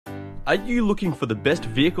Are you looking for the best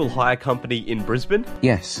vehicle hire company in Brisbane?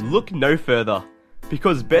 Yes. Look no further,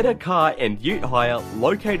 because Betta Car and Ute Hire,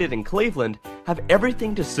 located in Cleveland, have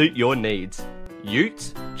everything to suit your needs.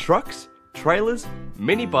 Utes, trucks, trailers,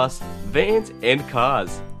 minibus, vans and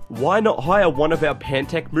cars. Why not hire one of our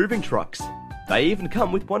Pantec moving trucks? They even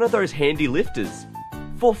come with one of those handy lifters.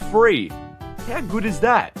 For free! How good is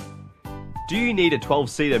that? Do you need a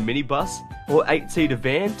 12-seater minibus or 8-seater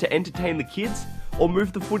van to entertain the kids or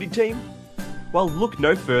move the footy team? Well, look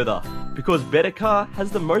no further, because Betta Car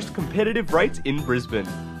has the most competitive rates in Brisbane.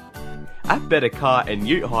 At Betta Car and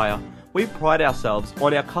Ute Hire, we pride ourselves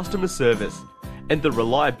on our customer service and the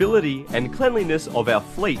reliability and cleanliness of our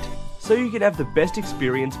fleet, so you can have the best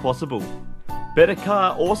experience possible. Betta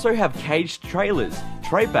Car also have caged trailers,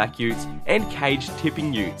 tray-back utes and caged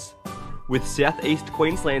tipping utes. With southeast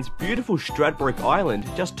Queensland's beautiful Stradbroke Island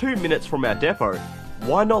just 2 minutes from our depot,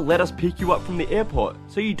 why not let us pick you up from the airport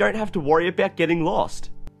so you don't have to worry about getting lost?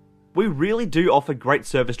 We really do offer great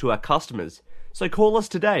service to our customers, so call us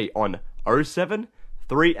today on 07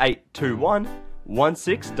 3821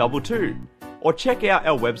 1622 or check out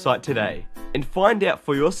our website today and find out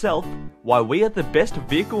for yourself why we are the best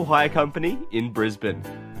vehicle hire company in Brisbane.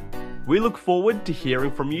 We look forward to hearing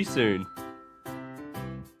from you soon.